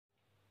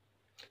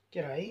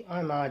G'day,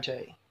 I'm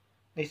RJ.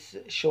 This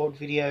short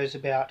video is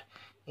about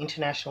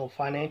International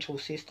Financial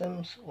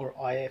Systems, or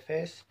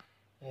IFS,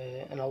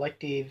 an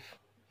elective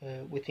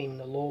within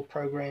the law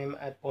program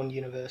at Bond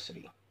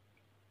University.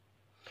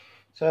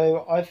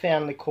 So I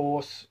found the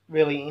course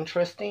really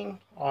interesting.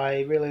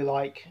 I really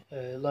like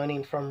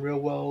learning from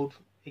real-world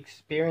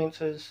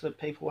experiences that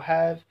people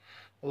have.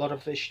 A lot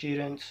of the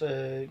students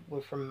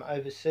were from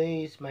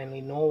overseas,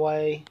 mainly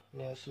Norway.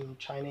 There were some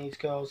Chinese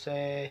girls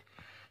there,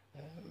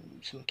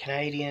 some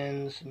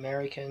Canadians,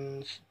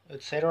 Americans,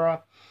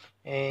 etc.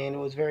 And it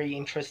was very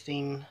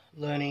interesting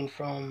learning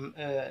from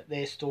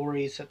their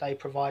stories that they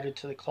provided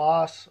to the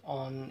class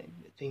on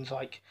things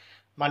like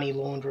money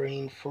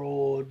laundering,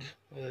 fraud,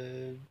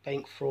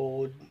 bank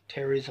fraud,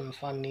 terrorism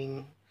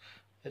funding,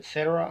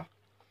 etc.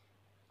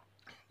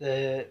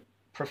 The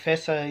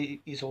professor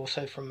is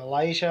also from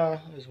Malaysia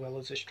as well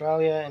as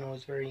Australia, and it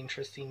was very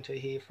interesting to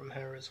hear from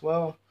her as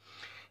well.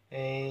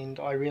 And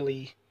I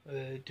really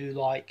do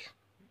like,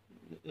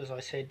 as I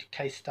said,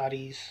 case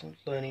studies,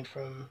 learning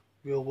from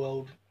real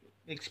world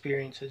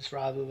experiences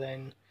rather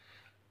than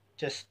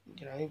just,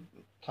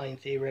 plain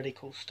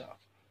theoretical stuff.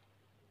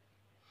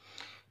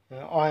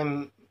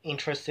 I'm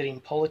interested in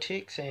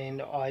politics,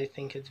 and I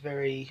think it's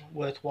very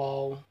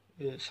worthwhile,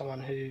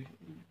 someone who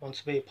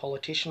wants to be a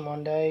politician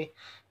one day,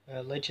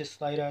 a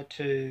legislator,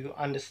 to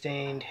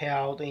understand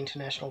how the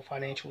international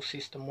financial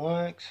system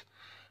works.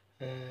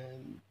 There's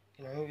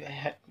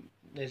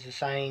a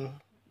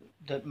saying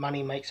that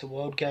money makes the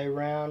world go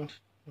round,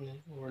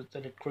 or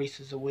that it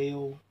greases the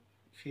wheel,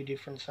 a few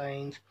different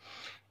sayings.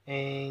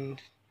 And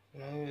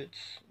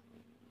it's,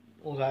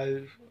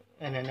 although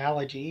an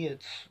analogy,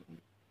 it's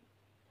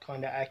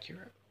kind of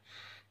accurate,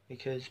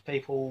 because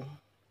people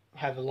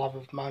have a love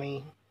of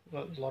money.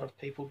 A lot of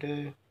people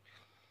do.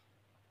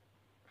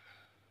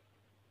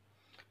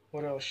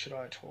 What else should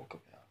I talk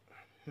about?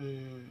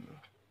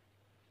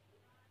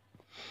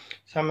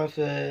 Some of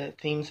the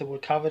things that were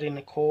covered in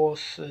the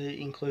course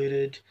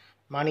included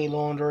money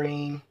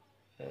laundering,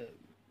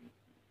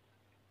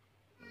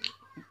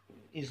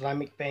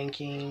 Islamic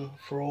banking,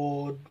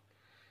 fraud,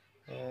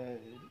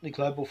 the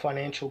global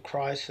financial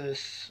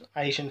crisis,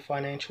 Asian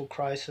financial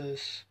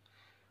crisis,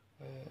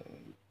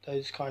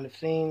 those kind of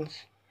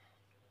things.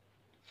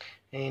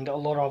 And a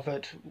lot of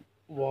it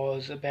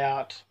was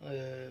about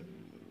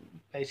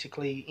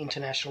basically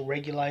international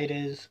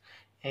regulators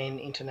and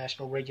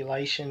international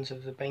regulations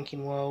of the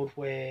banking world,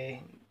 where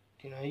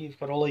you've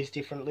got all these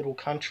different little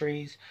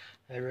countries.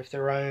 They have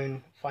their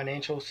own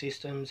financial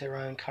systems, their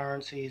own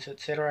currencies,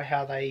 etc.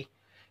 How they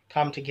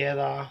come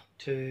together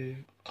to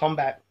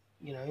combat,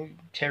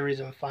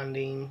 terrorism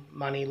funding,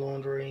 money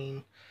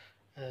laundering,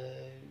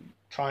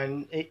 try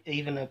and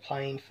even a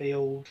playing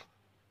field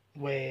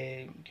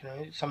where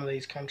some of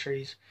these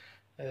countries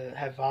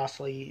have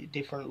vastly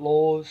different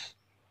laws,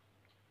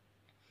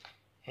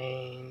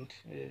 and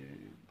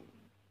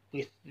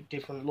with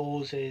different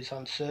laws there's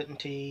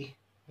uncertainty,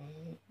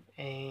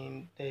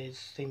 and there's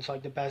things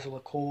like the Basel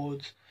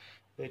Accords,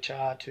 which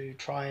are to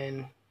try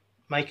and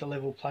make a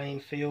level playing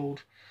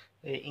field,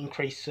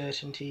 increase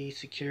certainty,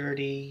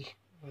 security,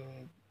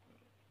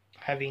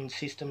 having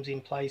systems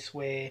in place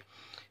where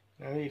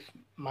if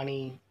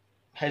money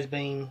has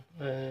been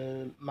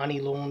money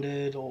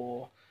laundered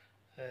or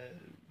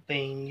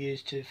being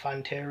used to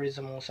fund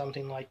terrorism or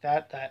something like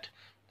that, that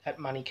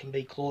money can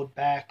be clawed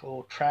back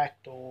or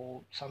tracked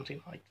or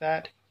something like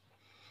that,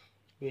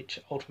 which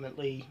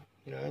ultimately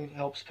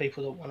helps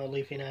people that want to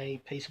live in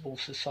a peaceable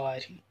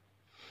society.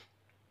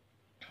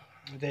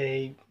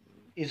 There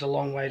is a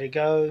long way to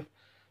go,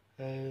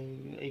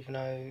 even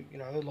though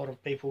a lot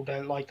of people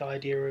don't like the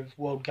idea of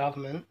world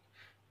government.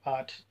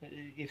 But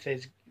if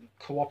there's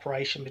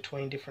cooperation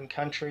between different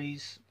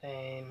countries,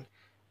 then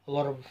a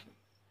lot of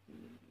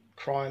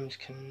crimes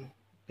can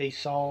be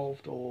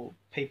solved, or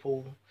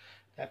people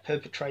that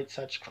perpetrate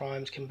such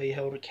crimes can be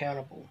held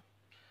accountable.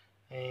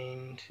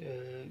 And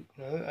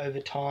over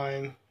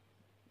time,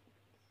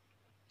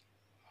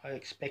 I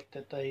expect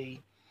that the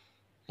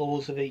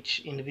laws of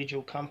each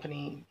individual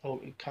company, or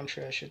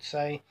country I should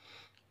say,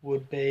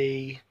 would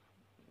be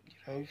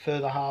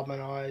further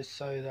harmonised,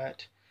 so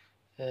that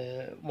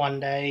one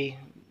day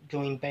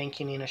doing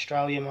banking in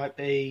Australia might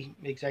be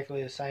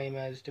exactly the same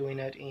as doing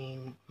it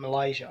in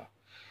Malaysia,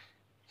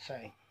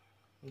 say,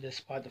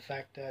 despite the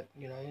fact that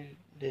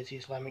there's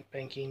Islamic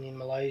banking in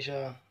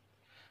Malaysia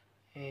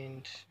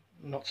and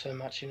not so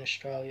much in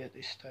Australia at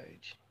this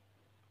stage.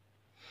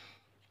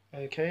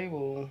 Okay,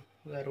 well,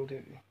 that'll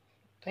do.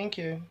 Thank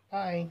you.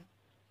 Bye.